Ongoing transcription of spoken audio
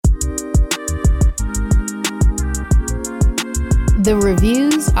The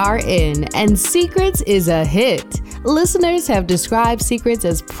reviews are in, and Secrets is a hit. Listeners have described Secrets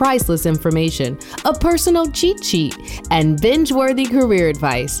as priceless information, a personal cheat sheet, and binge-worthy career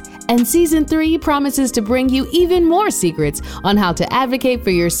advice. And Season 3 promises to bring you even more secrets on how to advocate for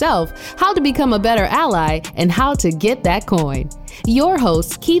yourself, how to become a better ally, and how to get that coin. Your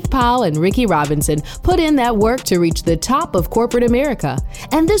hosts, Keith Powell and Ricky Robinson, put in that work to reach the top of corporate America.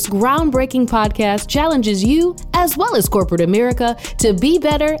 And this groundbreaking podcast challenges you, as well as corporate America, to be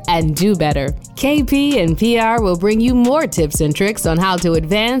better and do better. KP and PR will bring you more tips and tricks on how to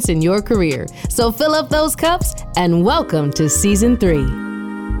advance in your career. So fill up those cups and welcome to Season 3.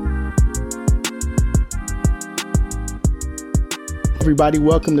 Everybody,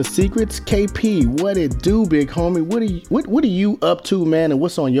 welcome to Secrets. KP, what it do, big homie? What are you up to, man, and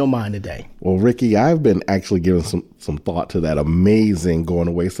what's on your mind today? Well, Ricky, I've been actually giving some thought to that amazing going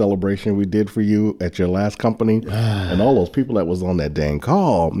away celebration we did for you at your last company. And all those people that was on that dang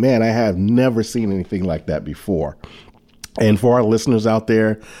call. Man, I have never seen anything like that before. And for our listeners out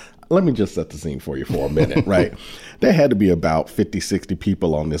there, let me just set the scene for you for a minute, right? There had to be about 50, 60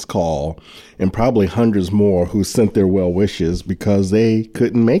 people on this call and probably hundreds more who sent their well wishes because they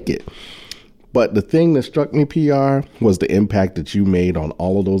couldn't make it. But the thing that struck me, PR, was the impact that you made on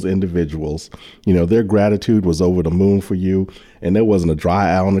all of those individuals. You know, their gratitude was over the moon for you, and there wasn't a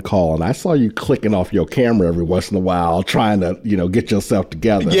dry eye on the call. And I saw you clicking off your camera every once in a while, trying to, get yourself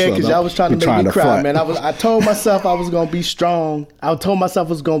together. Yeah, because I was trying to make me cry, man. I told myself I was going to be strong.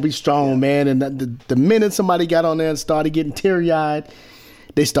 Man. And the minute somebody got on there and started getting teary-eyed,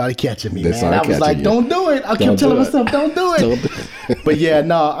 they started catching me, man. I was like, don't do it. I kept telling myself, don't do it. But yeah,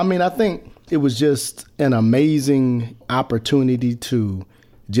 no, I think it was just an amazing opportunity to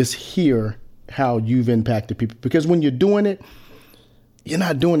just hear how you've impacted people. Because when you're doing it, you're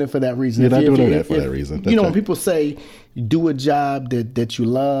not doing it for that reason. You're not doing it for that reason. That's when people say you do a job that you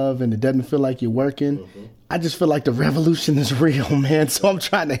love and it doesn't feel like you're working, I just feel like the revolution is real, man. So I'm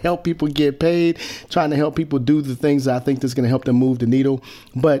trying to help people get paid, trying to help people do the things that I think that's going to help them move the needle.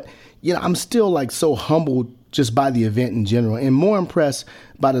 But, I'm still like so humbled just by the event in general, and more impressed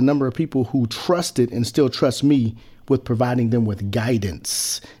by the number of people who trusted and still trust me with providing them with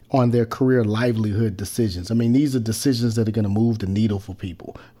guidance on their career livelihood decisions. I mean, these are decisions that are going to move the needle for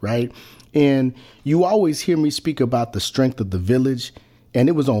people, right? And you always hear me speak about the strength of the village, and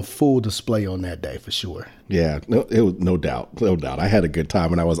it was on full display on that day for sure. Yeah, it was no doubt. I had a good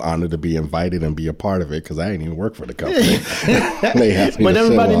time, and I was honored to be invited and be a part of it because I didn't even work for the company. But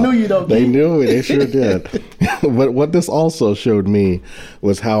everybody knew you, though. They knew it. They sure did. But what this also showed me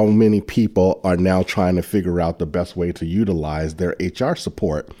was how many people are now trying to figure out the best way to utilize their HR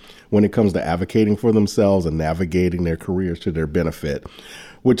support when it comes to advocating for themselves and navigating their careers to their benefit,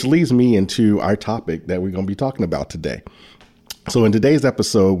 which leads me into our topic that we're going to be talking about today. So in today's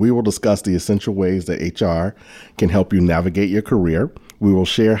episode, we will discuss the essential ways that HR can help you navigate your career. We will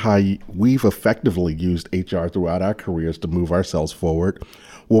share how we've effectively used HR throughout our careers to move ourselves forward.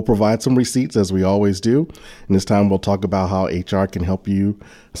 We'll provide some receipts, as we always do. And this time we'll talk about how HR can help you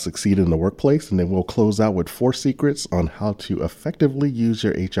succeed in the workplace. And then we'll close out with 4 secrets on how to effectively use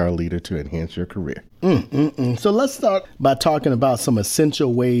your HR leader to enhance your career. So let's start by talking about some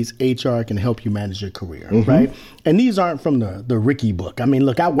essential ways HR can help you manage your career, right? And these aren't from the Ricky book. I mean,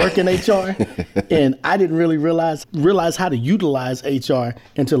 look, I work in HR and I didn't really realize how to utilize HR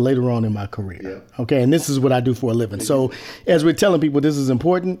until later on in my career. Yeah. Okay. And this is what I do for a living. So as we're telling people this is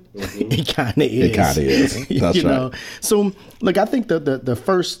important, it kind of is. It kind of is. That's right. So look, I think the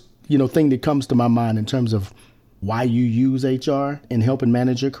first, thing that comes to my mind in terms of why you use HR in helping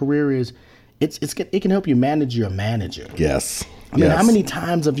manage your career is it can help you manage your manager. Yes. I mean, how many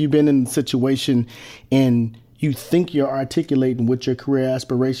times have you been in a situation and you think you're articulating what your career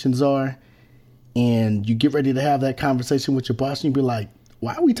aspirations are and you get ready to have that conversation with your boss and you be like,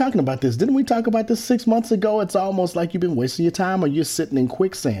 why are we talking about this? Didn't we talk about this 6 months ago? It's almost like you've been wasting your time or you're sitting in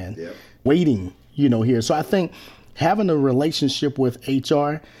quicksand waiting, here. So I think having a relationship with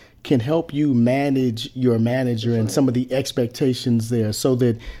HR can help you manage your manager and some of the expectations there so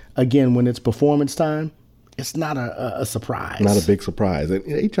that, again, when it's performance time, it's not a surprise. Not a big surprise.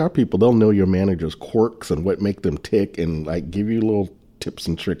 And HR people, they'll know your manager's quirks and what make them tick and give you little tips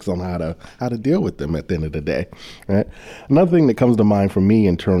and tricks on how to deal with them at the end of the day. Right? Another thing that comes to mind for me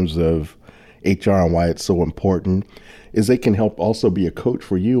in terms of HR and why it's so important is they can help also be a coach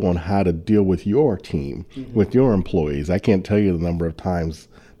for you on how to deal with your team, with your employees. I can't tell you the number of times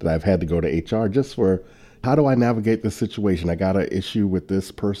that I've had to go to HR just for how do I navigate this situation? I got an issue with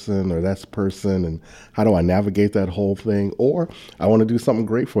this person or that person, and how do I navigate that whole thing? Or I want to do something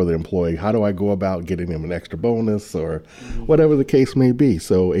great for the employee. How do I go about getting them an extra bonus or whatever the case may be?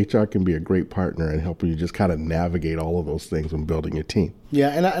 So HR can be a great partner in helping you just kind of navigate all of those things when building your team. Yeah,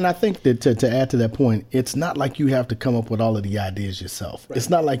 and I think that to add to that point, it's not like you have to come up with all of the ideas yourself. Right. It's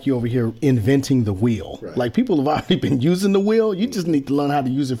not like you're over here inventing the wheel. Right. Like, people have already been using the wheel. You just need to learn how to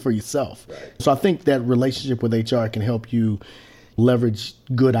use it for yourself. Right. So I think that relationship with HR can help you leverage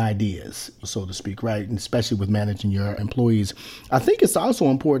good ideas, so to speak, right? And especially with managing your employees. I think it's also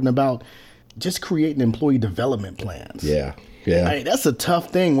important about just creating employee development plans. Yeah. Yeah. Right, that's a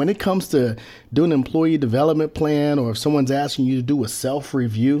tough thing when it comes to doing an employee development plan, or if someone's asking you to do a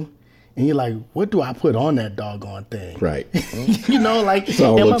self-review and you're like, what do I put on that doggone thing? Right. You know, like, it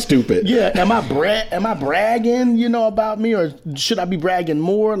all looks stupid. Yeah. Am I bragging, about me, or should I be bragging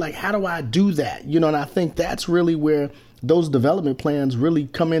more? Like, how do I do that? And I think that's really where those development plans really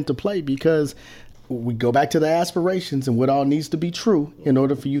come into play, because we go back to the aspirations and what all needs to be true in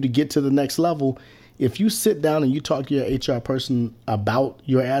order for you to get to the next level. If you sit down and you talk to your HR person about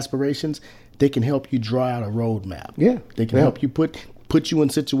your aspirations, they can help you draw out a roadmap. Yeah. They can help you put you in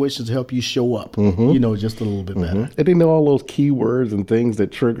situations to help you show up, just a little bit better. And they know all those keywords and things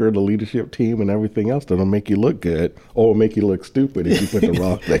that trigger the leadership team and everything else that'll make you look good or make you look stupid if you put the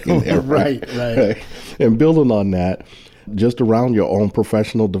wrong thing in there. Right. And building on that, just around your own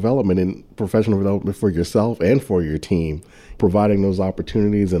professional development for yourself and for your team, providing those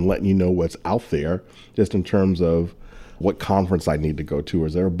opportunities and letting you know what's out there, just in terms of what conference I need to go to.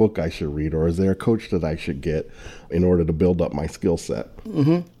 Is there a book I should read, or is there a coach that I should get in order to build up my skill set?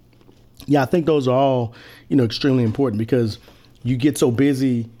 Mm-hmm. Yeah, I think those are all, extremely important, because you get so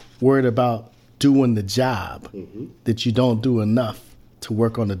busy worried about doing the job that you don't do enough to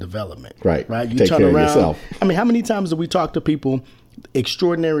work on the development. Right. You take turn care around. Of yourself. I mean, how many times do we talk to people,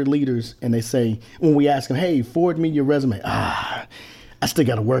 extraordinary leaders, and they say, when we ask them, hey, forward me your resume. I still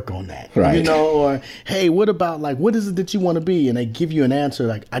got to work on that. Right. Or, hey, what about, what is it that you want to be? And they give you an answer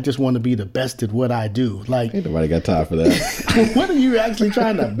like, I just want to be the best at what I do. Like, ain't nobody got time for that. What are you actually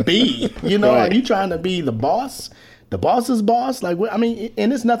trying to be? Right. Are you trying to be the boss? The boss's boss? And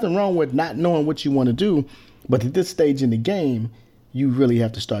there's nothing wrong with not knowing what you want to do. But at this stage in the game, you really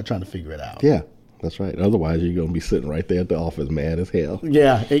have to start trying to figure it out. Yeah, that's right. Otherwise, you're going to be sitting right there at the office, mad as hell.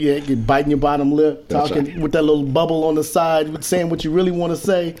 Yeah, biting your bottom lip, that's talking right. with that little bubble on the side, saying what you really want to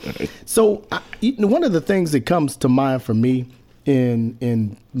say. Right. So one of the things that comes to mind for me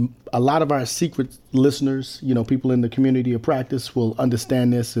in a lot of our secret listeners, people in the community of practice will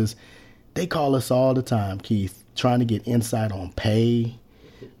understand this, is they call us all the time, Keith, trying to get insight on pay,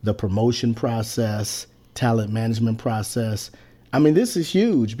 the promotion process, talent management process. This is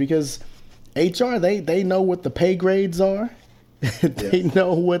huge, because HR, they know what the pay grades are. They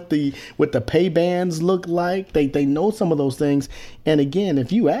know what the pay bands look like. They know some of those things. And again,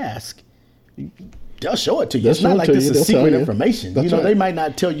 if you ask, they'll show it to you. It's not like this is secret information. That's right. They might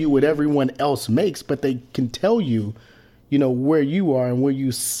not tell you what everyone else makes, but they can tell you, where you are and where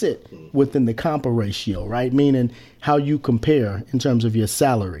you sit within the compa ratio, right? Meaning how you compare in terms of your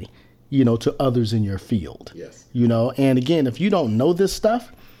salary, to others in your field. Yes. And again, if you don't know this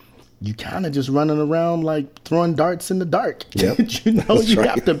stuff, you kind of just running around like throwing darts in the dark. Yep. You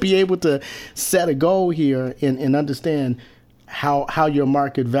have to be able to set a goal here and understand how your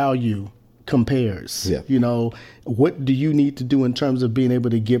market value compares. Yeah. What do you need to do in terms of being able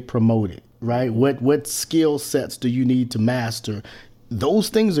to get promoted, right? What skill sets do you need to master? Those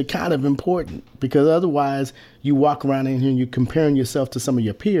things are kind of important, because otherwise you walk around in here and you're comparing yourself to some of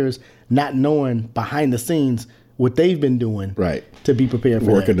your peers, not knowing behind the scenes what they've been doing to be prepared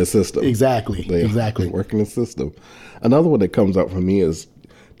for working the system. Exactly. Working the system. Another one that comes up for me is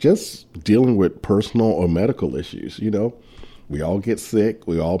just dealing with personal or medical issues. We all get sick.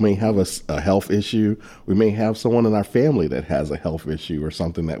 We all may have a health issue. We may have someone in our family that has a health issue or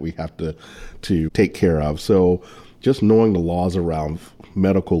something that we have to take care of. So just knowing the laws around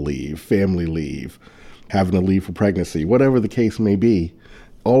medical leave, family leave, having to leave for pregnancy, whatever the case may be,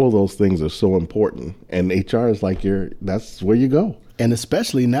 all of those things are so important. And HR is like that's where you go. And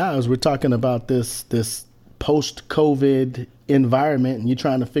especially now, as we're talking about this post-COVID environment, and you're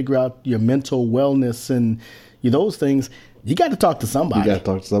trying to figure out your mental wellness and those things, you got to talk to somebody. You got to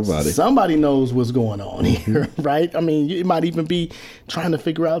talk to somebody. Somebody knows what's going on here, right? You might even be trying to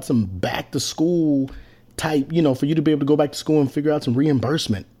figure out some back-to-school type, for you to be able to go back to school and figure out some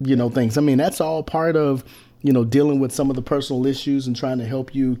reimbursement, things. That's all part of, dealing with some of the personal issues and trying to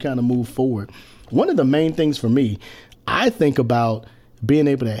help you kind of move forward. One of the main things for me, I think about being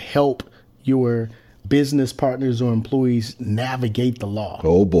able to help your business partners or employees navigate the law.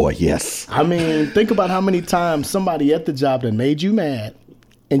 Oh boy, yes. I mean, think about how many times somebody at the job that made you mad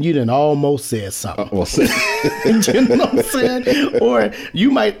and you done almost said something. You know what I'm saying? Or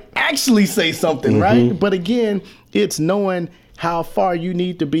you might actually say something, right? But again, it's knowing how far you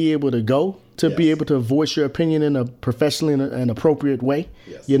need to be able to go to be able to voice your opinion in a professionally and appropriate way,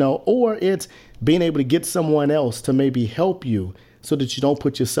 you know, or it's being able to get someone else to maybe help you so that you don't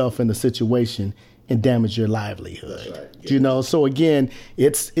put yourself in a situation and damage your livelihood. Right. You know, so again,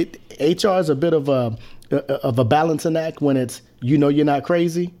 HR is a bit of a balancing act when it's, you know, you're not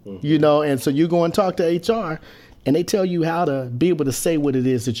crazy, you know, and so you go and talk to HR and they tell you how to be able to say what it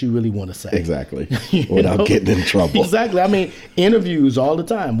is that you really want to say. Exactly. Without getting in trouble. Exactly. I mean, interviews all the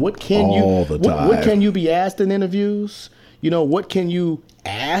time. What can you be asked in interviews? You know, what can you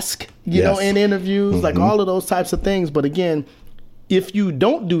ask, you know, in interviews? Like all of those types of things. But again, if you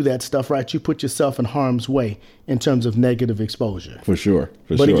don't do that stuff right, you put yourself in harm's way in terms of negative exposure. For sure.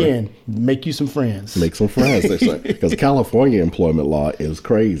 But again, make you some friends. Make some friends. Because California employment law is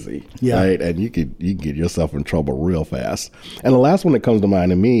crazy, right? And you can get yourself in trouble real fast. And the last one that comes to mind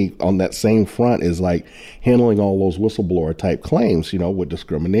to me on that same front is like handling all those whistleblower type claims, you know, with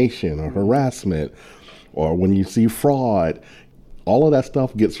discrimination or harassment, or when you see fraud. All of that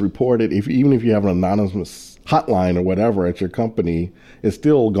stuff gets reported. Even if you have an anonymous hotline or whatever at your company, it's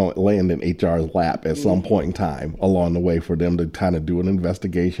still going to land in HR's lap at some point in time along the way for them to kind of do an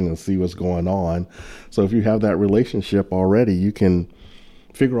investigation and see what's going on. So if you have that relationship already, you can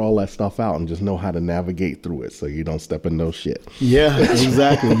figure all that stuff out and just know how to navigate through it so you don't step in no shit. Yeah,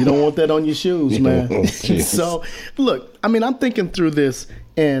 exactly. You don't want that on your shoes, man. So look, I mean, I'm thinking through this,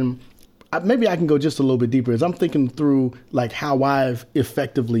 and maybe I can go just a little bit deeper as I'm thinking through like how I've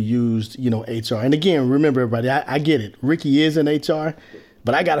effectively used, you know, HR. And again, remember everybody, I get it. Ricky is in HR,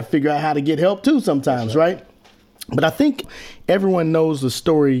 but I got to figure out how to get help too sometimes, right? But I think everyone knows the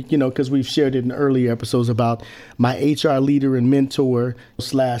story, you know, because we've shared it in earlier episodes about my HR leader and mentor /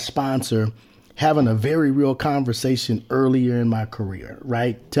 sponsor having a very real conversation earlier in my career,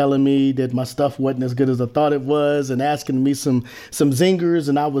 right? Telling me that my stuff wasn't as good as I thought it was and asking me some zingers,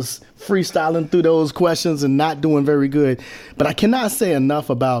 and I was freestyling through those questions and not doing very good. But I cannot say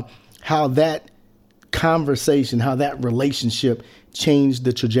enough about how that conversation, how that relationship changed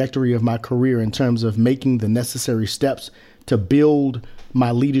the trajectory of my career in terms of making the necessary steps to build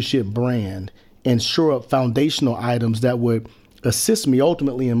my leadership brand and shore up foundational items that would assist me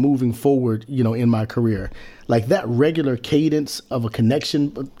ultimately in moving forward, you know, in my career. Like that regular cadence of a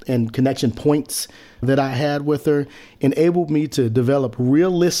connection and connection points that I had with her enabled me to develop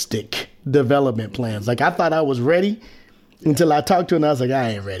realistic development plans. Like I thought I was ready until I talked to her and I was like, I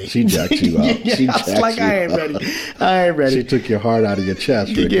ain't ready. She jacked you up. I ain't ready. She took your heart out of your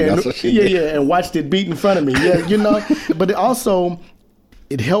chest, Ricky. That's what she did. And watched it beat in front of me. Yeah, you know, but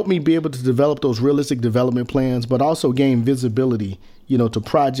it helped me be able to develop those realistic development plans, but also gain visibility, you know, to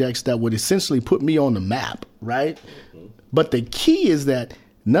projects that would essentially put me on the map, right? But the key is that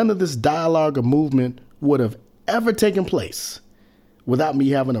none of this dialogue or movement would have ever taken place without me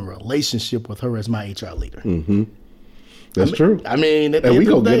having a relationship with her as my HR leader. That's true. I mean, and we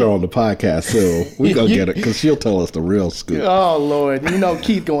gonna get her on the podcast soon. We gonna get her because she'll tell us the real scoop. Oh Lord, you know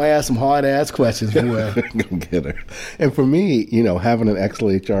Keith gonna ask some hard ass questions. Gonna get her. And for me, you know, having an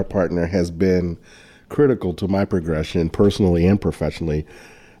excellent HR partner has been critical to my progression personally and professionally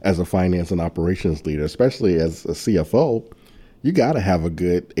as a finance and operations leader, especially as a CFO. You got to have a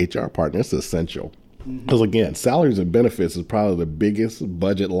good HR partner. It's essential because again, salaries and benefits is probably the biggest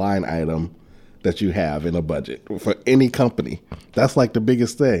budget line item that you have in a budget for any company. That's like the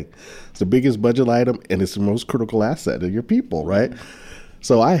biggest thing. It's the biggest budget item and it's the most critical asset of your people, right?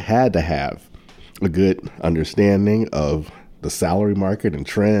 So I had to have a good understanding of the salary market and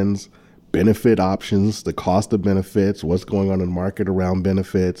trends, benefit options, the cost of benefits, what's going on in the market around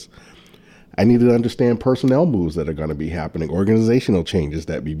benefits. I needed to understand personnel moves that are going to be happening, organizational changes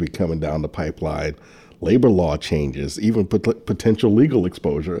that be coming down the pipeline, labor law changes, even potential legal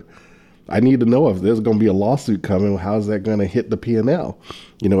exposure. I need to know if there's going to be a lawsuit coming, how's that going to hit the P&L,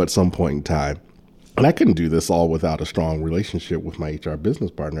 you know, at some point in time. And I couldn't do this all without a strong relationship with my HR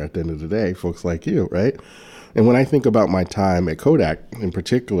business partner at the end of the day, folks like you, right? And when I think about my time at Kodak in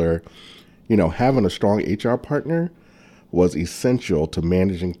particular, you know, having a strong HR partner was essential to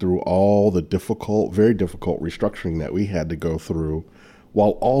managing through all the difficult, very difficult restructuring that we had to go through,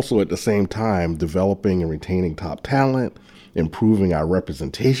 while also at the same time developing and retaining top talent, improving our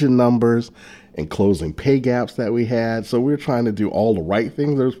representation numbers, and closing pay gaps that we had. So we're trying to do all the right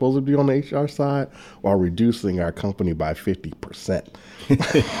things that are supposed to be on the HR side while reducing our company by 50%.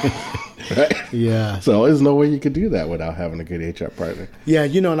 Right? Yeah. So there's no way you could do that without having a good HR partner. Yeah,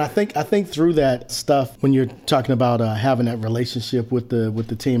 and I think through that stuff, when you're talking about having that relationship with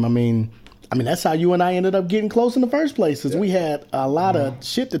the team, I mean, that's how you and I ended up getting close in the first place, is we had a lot of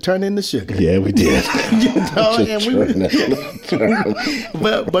shit to turn into sugar. Yeah, we did.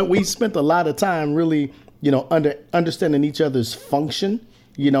 But we spent a lot of time really, understanding each other's function,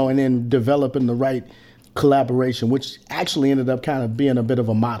 and then developing the right collaboration, which actually ended up kind of being a bit of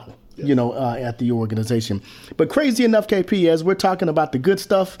a model, at the organization. But crazy enough, KP, as we're talking about the good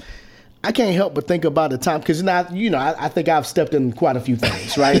stuff, I can't help but think about the time, because I think I've stepped in quite a few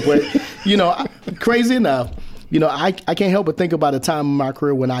things, right? But, crazy enough, I can't help but think about a time in my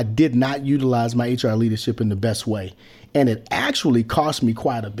career when I did not utilize my HR leadership in the best way. And it actually cost me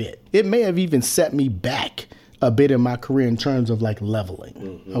quite a bit. It may have even set me back a bit in my career in terms of like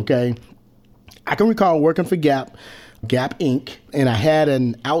leveling, okay? I can recall working for Gap Inc., and I had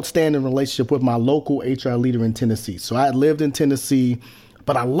an outstanding relationship with my local HR leader in Tennessee. So I had lived in Tennessee,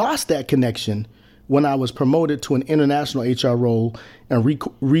 but I lost that connection when I was promoted to an international HR role and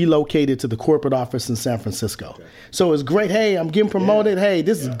relocated to the corporate office in San Francisco. Okay. So it was great. Hey, I'm getting promoted. Yeah. Hey,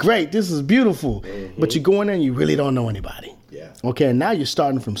 this is great. This is beautiful. But you go in there and you really don't know anybody. Yeah. Okay, and now you're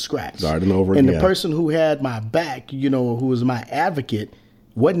starting from scratch. Starting over again. And the person who had my back, who was my advocate,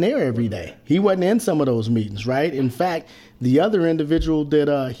 wasn't there every day. He wasn't in some of those meetings, right? In fact, the other individual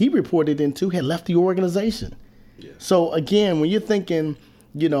that he reported into had left the organization. Yeah. So again, when you're thinking,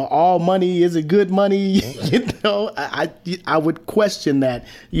 all money, is it good money? I would question that,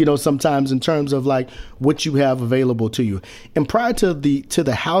 sometimes in terms of like what you have available to you. And prior to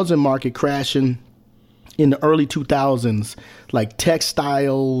the housing market crashing in the early 2000s, like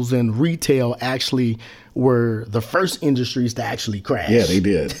textiles and retail actually were the first industries to actually crash. Yeah, they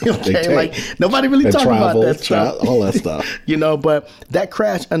did. Okay, like nobody really talked about that stuff. All that stuff. But that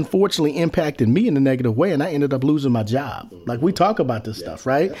crash unfortunately impacted me in a negative way, and I ended up losing my job. Like we talk about this stuff,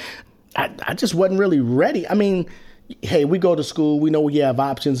 right? I just wasn't really ready. I mean, hey, we go to school, we know we have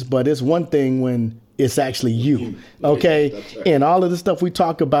options, but it's one thing when it's actually you, okay? Right. And all of the stuff we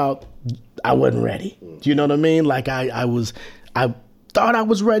talk about, I wasn't ready. Do you know what I mean? Like I thought I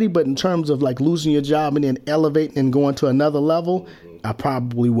was ready, but in terms of like losing your job and then elevating and going to another level, I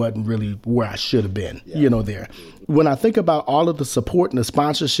probably wasn't really where I should have been, there. When I think about all of the support and the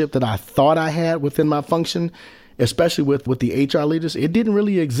sponsorship that I thought I had within my function, especially with the HR leaders, it didn't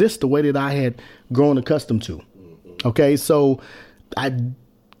really exist the way that I had grown accustomed to. Okay, so I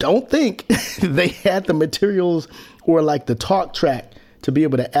don't think they had the materials or like the talk track to be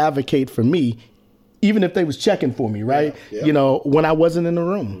able to advocate for me, even if they was checking for me, right? Yeah. When I wasn't in the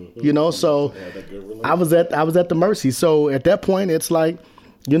room, so I was at the mercy. So at that point, it's like,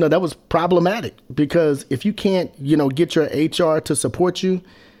 that was problematic, because if you can't, get your HR to support you,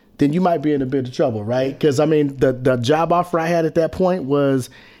 then you might be in a bit of trouble, right? Because the job offer I had at that point was,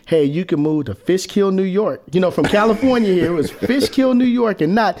 hey, you can move to Fishkill, New York. From California here, it was Fishkill, New York,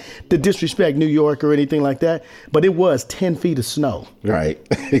 and not to disrespect New York or anything like that, but it was 10 feet of snow. Right.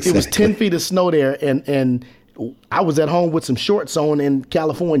 Exactly. It was 10 feet of snow there, and I was at home with some shorts on in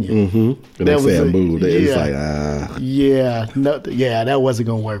California. And they said move. It's like, that wasn't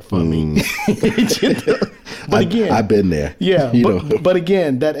going to work for me. But again, I've been there. Yeah, but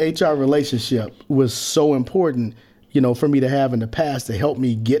again, that HR relationship was so important, for me to have in the past to help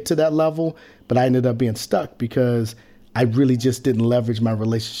me get to that level. But I ended up being stuck because I really just didn't leverage my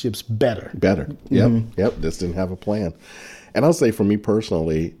relationships better. Yep. Just didn't have a plan. And I'll say for me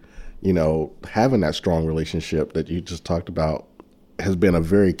personally, having that strong relationship that you just talked about has been a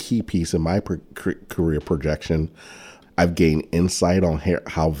very key piece in my career projection. I've gained insight on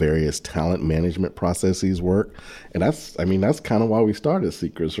how various talent management processes work. And that's kind of why we started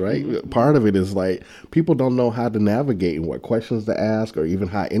Secrets, right? Mm-hmm. Part of it is like people don't know how to navigate and what questions to ask or even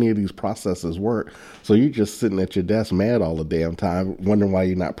how any of these processes work. So you're just sitting at your desk mad all the damn time, wondering why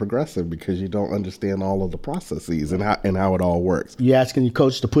you're not progressing because you don't understand all of the processes and how it all works. You're asking your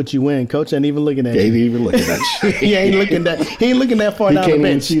coach to put you in. Coach ain't even looking at you. He ain't even looking at you. He ain't looking that far down the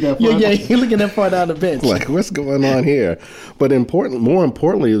bench. He ain't looking that far down the bench. Like, what's going on here? But more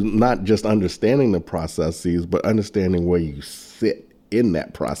importantly, is not just understanding the processes, but understanding where you sit in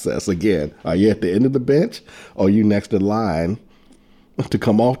that process. Again, are you at the end of the bench or are you next in line to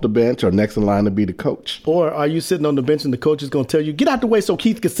come off the bench or next in line to be the coach. Or are you sitting on the bench and the coach is going to tell you, get out the way so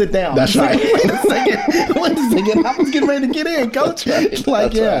Keith can sit down? That's right. Wait a second. I was getting ready to get in, coach. It's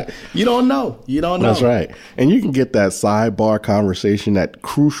like, you don't know. You don't know. That's right. And you can get that sidebar conversation, that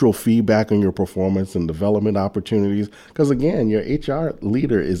crucial feedback on your performance and development opportunities. Because again, your HR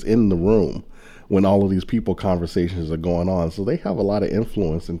leader is in the room when all of these people conversations are going on. So they have a lot of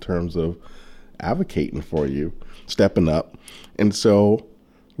influence in terms of advocating for you, stepping up. And so,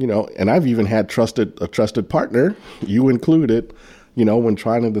 and I've even had a trusted partner, you included, when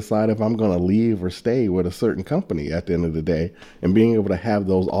trying to decide if I'm going to leave or stay with a certain company at the end of the day, and being able to have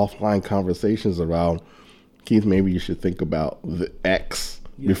those offline conversations around, Keith, maybe you should think about the X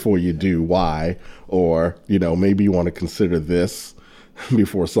before you do Y, or, maybe you want to consider this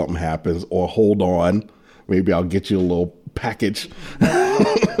before something happens, or hold on, maybe I'll get you a little package,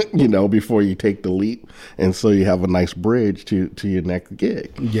 before you take the leap. And so you have a nice bridge to your next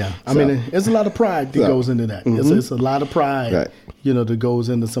gig. Yeah. I mean, there's a lot of pride that goes into that. Mm-hmm. It's a lot of pride, right, that goes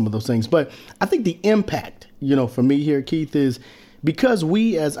into some of those things. But I think the impact, for me here, Keith, is because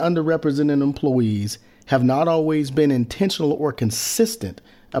we as underrepresented employees have not always been intentional or consistent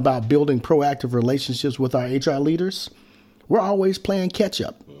about building proactive relationships with our HR leaders, we're always playing catch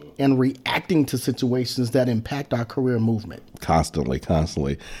up and reacting to situations that impact our career movement. Constantly.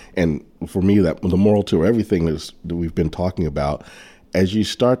 And for me, that the moral to everything that we've been talking about, as you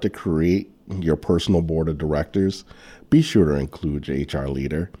start to create your personal board of directors, be sure to include your HR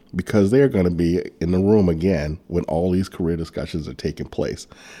leader, because they're going to be in the room again when all these career discussions are taking place.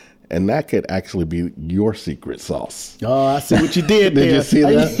 And that could actually be your secret sauce. Oh, I see what you did there. Did you see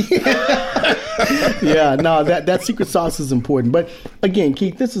that? Yeah, no, that secret sauce is important. But again,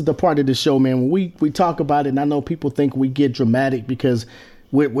 Keith, this is the part of the show, man, when we talk about it, and I know people think we get dramatic because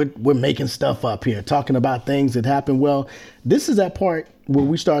we're making stuff up here, talking about things that happen. Well, this is that part where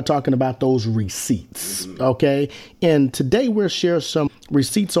we start talking about those receipts, okay? And today we'll share some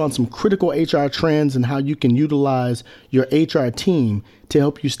receipts on some critical HR trends and how you can utilize your HR team to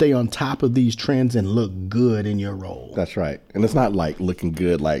help you stay on top of these trends and look good in your role. That's right. And it's not like looking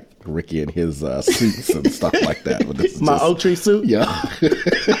good like Ricky and his suits and stuff like that. But this is my oak tree suit? Yeah.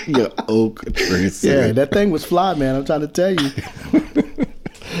 Your oak tree suit. Yeah, that thing was fly, man. I'm trying to tell you.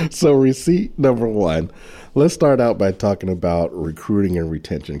 So receipt number one, let's start out by talking about recruiting and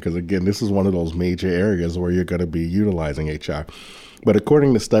retention, because again, this is one of those major areas where you're going to be utilizing HR. But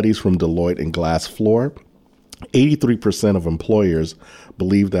according to studies from Deloitte and Glassdoor, 83% of employers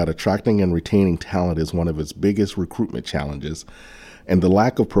believe that attracting and retaining talent is one of its biggest recruitment challenges. And the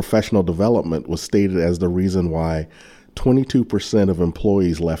lack of professional development was stated as the reason why 22% of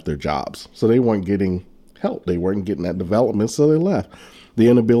employees left their jobs. So they weren't getting help. They weren't getting that development, so they left. The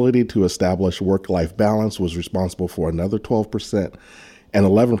inability to establish work-life balance was responsible for another 12%, and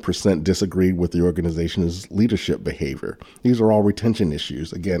 11% disagreed with the organization's leadership behavior. These are all retention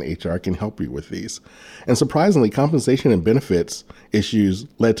issues. Again, HR can help you with these. And surprisingly, compensation and benefits issues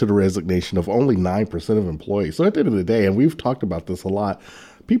led to the resignation of only 9% of employees. So at the end of the day, and we've talked about this a lot,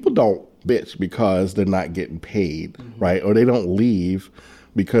 people don't bitch because they're not getting paid, right? Or they don't leave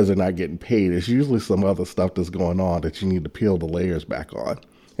because they're not getting paid. It's usually some other stuff that's going on that you need to peel the layers back on.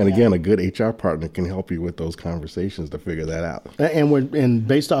 And again, a good HR partner can help you with those conversations to figure that out. And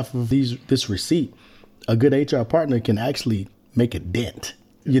based off of this receipt, a good HR partner can actually make a dent,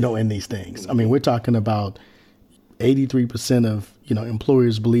 in these things. I mean, we're talking about 83% of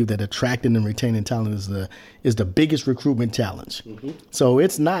employers believe that attracting and retaining talent is the biggest recruitment challenge. Mm-hmm. So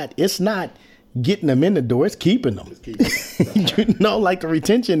it's not getting them in the door, it's keeping them. Like the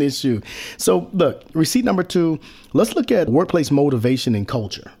retention issue. So look, receipt number two, let's look at workplace motivation and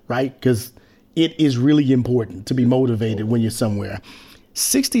culture, right? Because it is really important to be motivated when you're somewhere.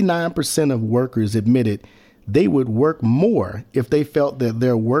 69% of workers admitted they would work more if they felt that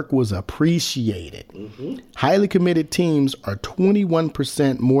their work was appreciated. Mm-hmm. Highly committed teams are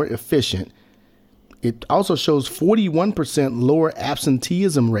 21% more efficient. It also shows 41% lower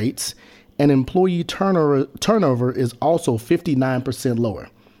absenteeism rates, and employee turnover is also 59% lower.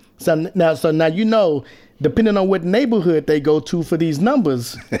 So now depending on what neighborhood they go to for these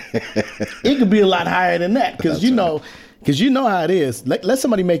numbers, it could be a lot higher than that, because you know how it is. Let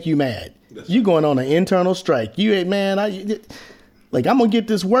somebody make you mad. You going on an internal strike. You ain't, man. I'm gonna get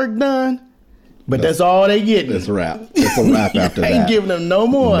this work done. But that's all they getting. It's a wrap. It's a wrap after that. Ain't giving them no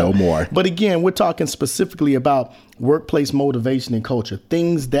more. No more. But again, we're talking specifically about workplace motivation and culture,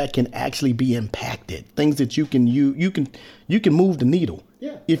 things that can actually be impacted, things that you can move the needle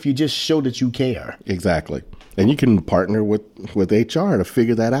if you just show that you care. Exactly. And you can partner with HR to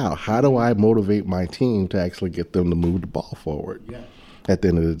figure that out. How do I motivate my team to actually get them to move the ball forward? Yeah. at the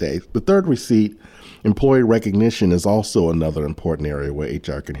end of the day. The third receipt, employee recognition, is also another important area where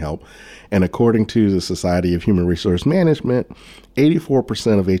HR can help. And according to the Society of Human Resource Management,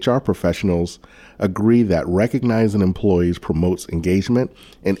 84% of HR professionals agree that recognizing employees promotes engagement,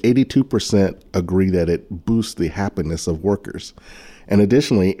 and 82% agree that it boosts the happiness of workers. And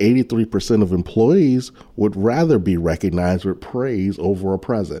additionally, 83% of employees would rather be recognized with praise over a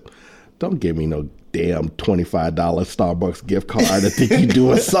present. Don't give me no damn $25 Starbucks gift card. I think you're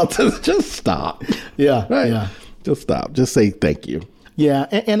doing something. Just stop. Yeah, right? yeah. Just stop. Just say thank you. Yeah,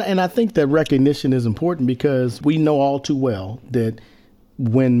 and I think that recognition is important because we know all too well that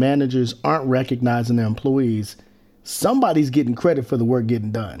when managers aren't recognizing their employees, somebody's getting credit for the work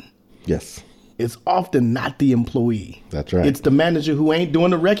getting done. Yes. It's often not the employee. That's right. It's the manager who ain't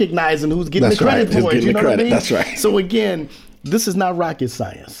doing the recognizing who's getting the credit for it. You know what I mean? That's right. So again, this is not rocket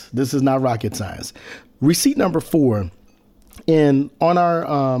science. This is not rocket science. Receipt number 4. And on our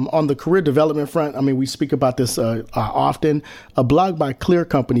on the career development front, I mean, we speak about this often. A blog by Clear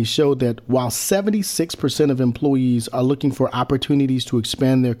Company showed that while 76% of employees are looking for opportunities to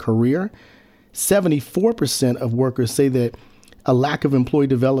expand their career, 74% of workers say that a lack of employee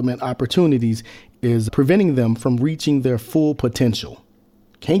development opportunities is preventing them from reaching their full potential.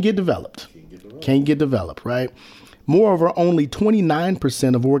 Can't get developed, right? Moreover, only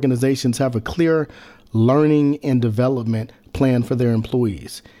 29% of organizations have a clear learning and development plan for their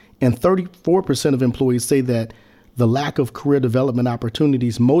employees. And 34% of employees say that the lack of career development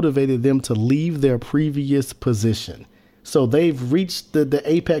opportunities motivated them to leave their previous position. So they've reached the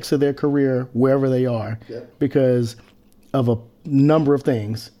apex of their career wherever they are because of a number of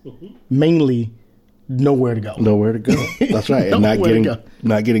things, mainly nowhere to go. Nowhere to go. That's right. And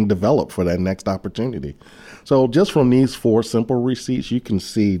not getting developed for that next opportunity. So just from these 4 simple receipts, you can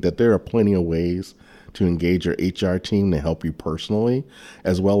see that there are plenty of ways to engage your HR team to help you personally,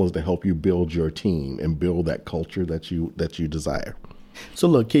 as well as to help you build your team and build that culture that you desire. So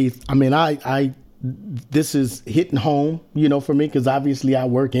look, Keith, I mean, I this is hitting home, for me, because obviously I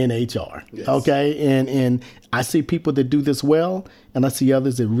work in HR. Yes. Okay. And I see people that do this well, and I see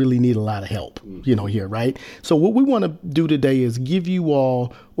others that really need a lot of help, here. Right. So what we want to do today is give you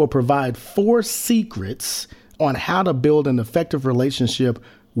all or provide 4 secrets on how to build an effective relationship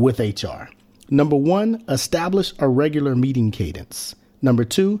with HR. Number 1, establish a regular meeting cadence. Number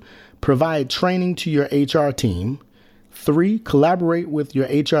 2, provide training to your HR team. 3, collaborate with your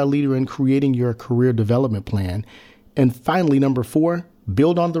HR leader in creating your career development plan. And finally, number 4,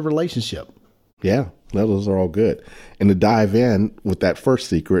 build on the relationship. Yeah, those are all good. And to dive in with that first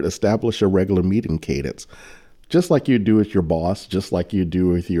secret, establish a regular meeting cadence. Just like you do with your boss, just like you do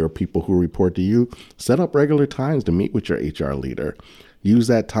with your people who report to you, set up regular times to meet with your HR leader. Use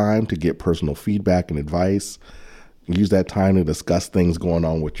that time to get personal feedback and advice. Use that time to discuss things going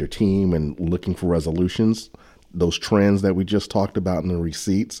on with your team and looking for resolutions, those trends that we just talked about in the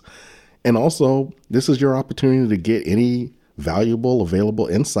receipts. And also, this is your opportunity to get any valuable, available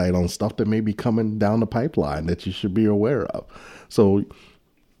insight on stuff that may be coming down the pipeline that you should be aware of. So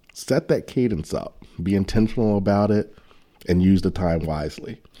set that cadence up, be intentional about it, and use the time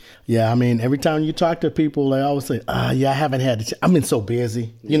wisely. Yeah, I mean, every time you talk to people, they always say, I haven't had the chance. I've been so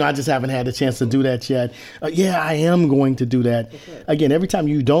busy. I just haven't had the chance to do that yet. Yeah, I am going to do that. Okay. Again, every time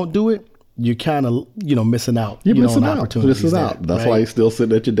you don't do it, you're kind of, missing out. You're missing out. That's right? Why you're still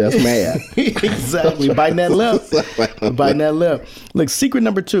sitting at your desk mad. Exactly. Biting that lip. Look, secret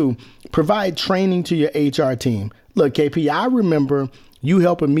number 2, provide training to your HR team. Look, KP, I remember you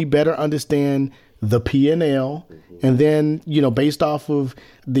helping me better understand the P&L. And then, based off of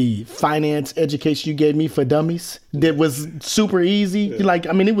the finance education you gave me for dummies, that was super easy. Yeah.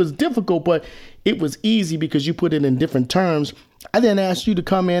 It was difficult, but it was easy because you put it in different terms. I then asked you to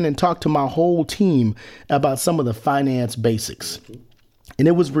come in and talk to my whole team about some of the finance basics. And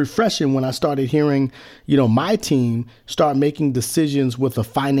it was refreshing when I started hearing, my team start making decisions with a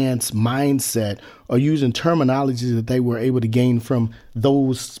finance mindset or using terminology that they were able to gain from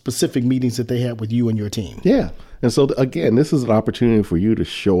those specific meetings that they had with you and your team. Yeah. And so, again, this is an opportunity for you to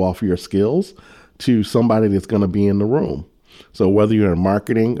show off your skills to somebody that's going to be in the room. So whether you're in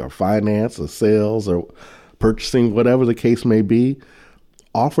marketing or finance or sales or purchasing, whatever the case may be,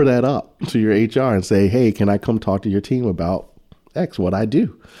 offer that up to your HR and say, hey, can I come talk to your team about X, what I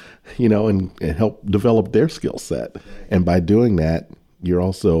do, and help develop their skill set. And by doing that, you're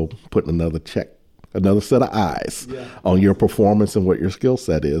also putting another check another set of eyes on your performance and what your skill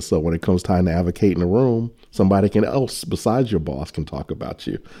set is. So when it comes time to advocate in a room, somebody else besides your boss can talk about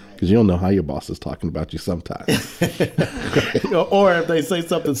you, because you don't know how your boss is talking about you sometimes. Or if they say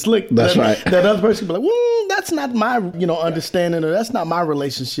something slick, that's right. That other person can be like, that's not my understanding, or that's not my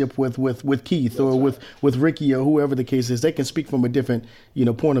relationship with Keith or with Ricky or whoever the case is. They can speak from a different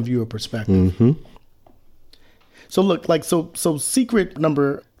point of view or perspective. Mm-hmm. So look, so secret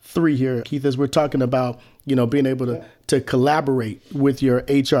number 3 here, Keith, as we're talking about, being able to collaborate with your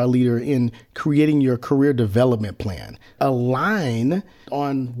HR leader in creating your career development plan. Align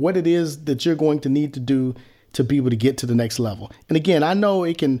on what it is that you're going to need to do to be able to get to the next level. And again, I know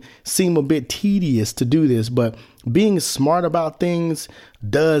it can seem a bit tedious to do this, but being smart about things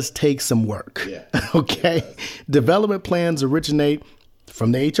does take some work. Yeah. Okay. Development plans originate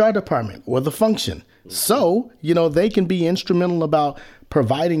from the HR department or the function. So, they can be instrumental about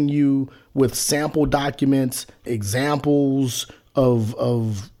providing you with sample documents, examples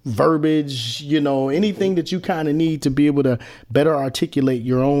of verbiage, anything that you kind of need to be able to better articulate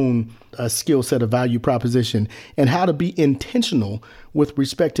your own skill set of value proposition, and how to be intentional with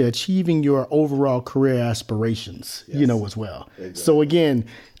respect to achieving your overall career aspirations, as well. Exactly. So again,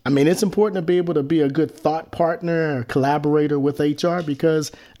 it's important to be able to be a good thought partner or collaborator with HR,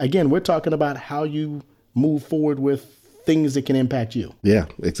 because again, we're talking about how you move forward with things that can impact you. Yeah,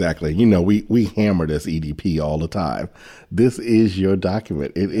 exactly. We hammer this EDP all the time. This is your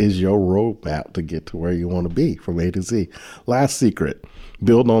document. It is your roadmap to get to where you want to be from A to Z. Last secret,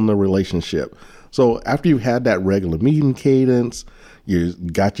 build on the relationship. So after you've had that regular meeting cadence, you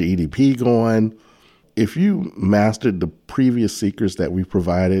got your EDP going, if you mastered the previous secrets that we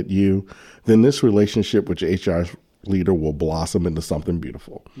provided you, then this relationship with your HR leader will blossom into something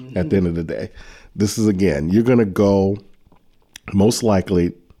beautiful. Mm-hmm. At the end of the day, this is, again, you're going to go most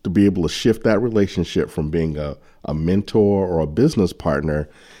likely to be able to shift that relationship from being a mentor or a business partner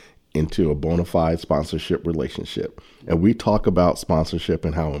into a bona fide sponsorship relationship. And we talk about sponsorship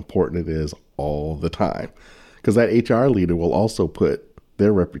and how important it is all the time, because that HR leader will also put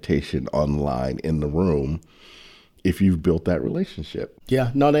their reputation online in the room if you've built that relationship.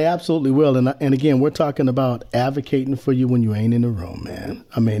 Yeah, no, they absolutely will. And again, we're talking about advocating for you when you ain't in the room, man.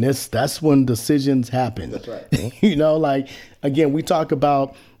 That's when decisions happen. That's right. Again, we talk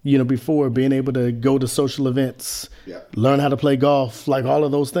about, before, being able to go to social events, learn how to play golf, like all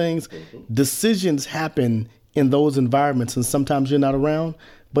of those things. Mm-hmm. Decisions happen in those environments, and sometimes you're not around,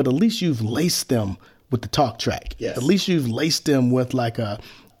 but at least you've laced them with the talk track. Yes. At least you've laced them with like a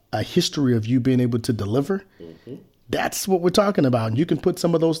history of you being able to deliver. Mm-hmm. That's what we're talking about. And you can put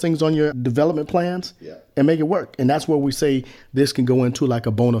some of those things on your development plans and make it work. And that's where we say this can go into like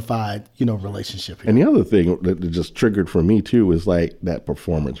a bona fide, relationship here. And the other thing that just triggered for me too is like that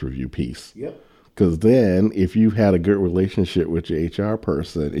performance review piece. Yep. Because then if you've had a good relationship with your HR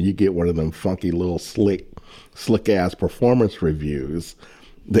person and you get one of them funky little slick ass performance reviews,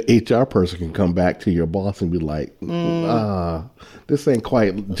 the HR person can come back to your boss and be like, this ain't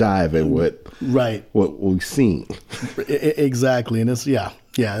quite jiving with what we've seen. Exactly. And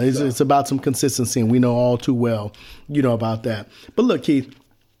it's about some consistency, and we know all too well, about that. But look, Keith,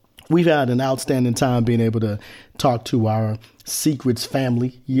 we've had an outstanding time being able to talk to our Secrets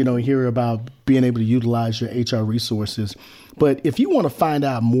family, hear about being able to utilize your HR resources. But if you want to find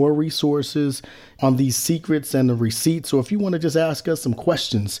out more resources on these secrets and the receipts, or if you want to just ask us some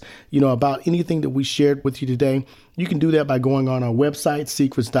questions, about anything that we shared with you today, you can do that by going on our website,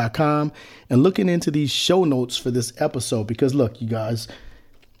 secrets.com, and looking into these show notes for this episode. Because look, you guys,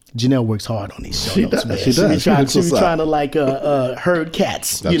 Janelle works hard on these show notes, man. She does. She be trying to herd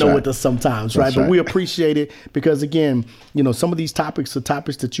cats, with us sometimes, right? But we appreciate it because, again, some of these topics are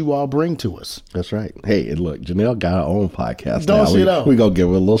topics that you all bring to us. That's right. Hey, and look, Janelle got her own podcast now. We're going to give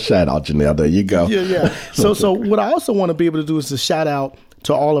her a little shout out, Janelle. There you go. Yeah. So what I also want to be able to do is to shout out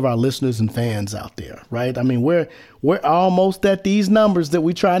to all of our listeners and fans out there, right? We're almost at these numbers that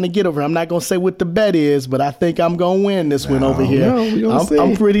we're trying to get over. I'm not going to say what the bet is, but I think I'm going to win this one over here.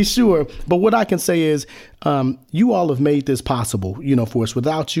 I'm pretty sure. But what I can say is you all have made this possible, for us.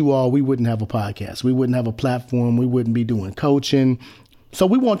 Without you all, we wouldn't have a podcast. We wouldn't have a platform. We wouldn't be doing coaching. So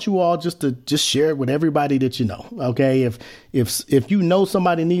we want you all just to share it with everybody that you know, okay? If you know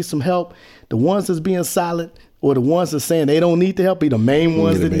somebody needs some help, the ones that's being silent, or the ones that saying they don't need the help be the main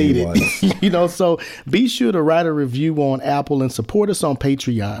ones that need it. So be sure to write a review on Apple and support us on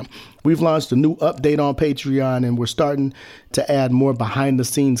Patreon. We've launched a new update on Patreon, and we're starting to add more behind the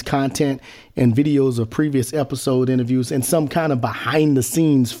scenes content and videos of previous episode interviews and some kind of behind the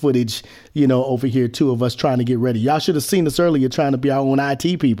scenes footage, over here too, of us trying to get ready. Y'all should have seen us earlier trying to be our own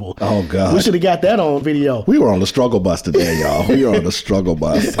IT people. Oh God. We should have got that on video. We were on the struggle bus today, y'all. We were on the struggle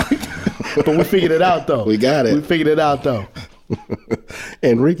bus. But we figured it out though. We got it. We figured it out though.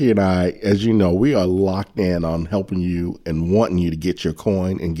 And Ricky and I, as you know, we are locked in on helping you and wanting you to get your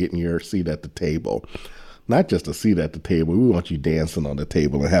coin and getting your seat at the table. Not just a seat at the table. We want you dancing on the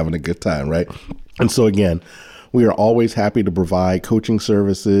table and having a good time, right? And so again, we are always happy to provide coaching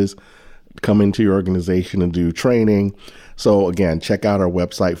services, come into your organization and do training. So again, check out our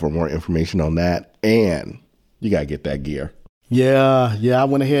website for more information on that. And you got to get that gear. Yeah. I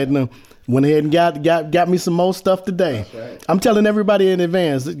went ahead and got me some more stuff today. Right. I'm telling everybody in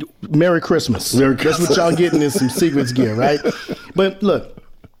advance, Merry Christmas. Merry Christmas. That's what y'all getting is some Secrets gear, right? But look,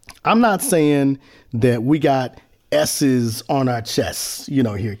 I'm not saying that we got S's on our chests,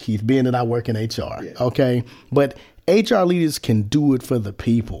 here, Keith, being that I work in HR, okay? But HR leaders can do it for the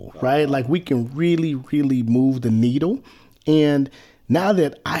people, right? Like we can really, really move the needle. And now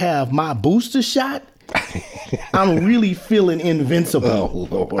that I have my booster shot, I'm really feeling invincible. Oh,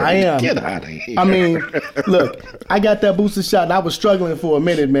 Lord. I am. Get out of here. I mean, look, I got that booster shot and I was struggling for a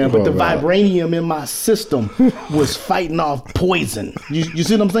minute, man, but the vibranium in my system was fighting off poison. You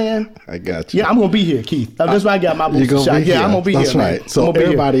see what I'm saying? I got you. Yeah, I'm going to be here, Keith. That's why I got my booster shot. Yeah, I'm going to be That's here. That's right. Man. So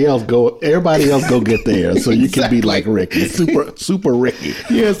everybody else go get there so you can be like Ricky, super Ricky.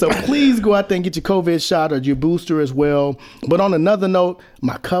 Yeah, so please go out there and get your COVID shot or your booster as well. But on another note,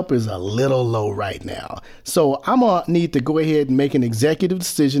 my cup is a little low right now. So I'm going to need to go ahead and make an executive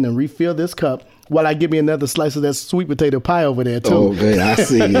decision and refill this cup while I give me another slice of that sweet potato pie over there, too. Okay, I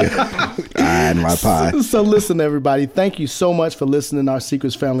see you. And my pie. So listen, everybody, thank you so much for listening to our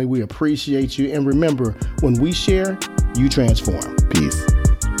Secrets family. We appreciate you. And remember, when we share, you transform. Peace.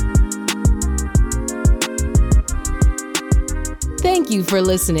 Thank you for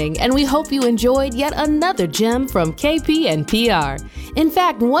listening, and we hope you enjoyed yet another gem from KP and PR. In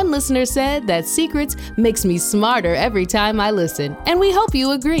fact, one listener said that Secrets makes me smarter every time I listen, and we hope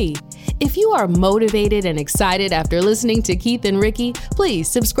you agree. If you are motivated and excited after listening to Keith and Ricky, please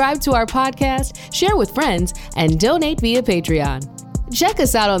subscribe to our podcast, share with friends, and donate via Patreon. Check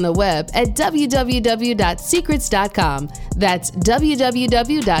us out on the web at www.secrets.com. That's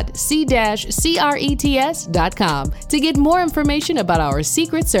www.c-crets.com to get more information about our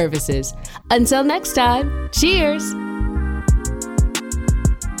secret services. Until next time, cheers!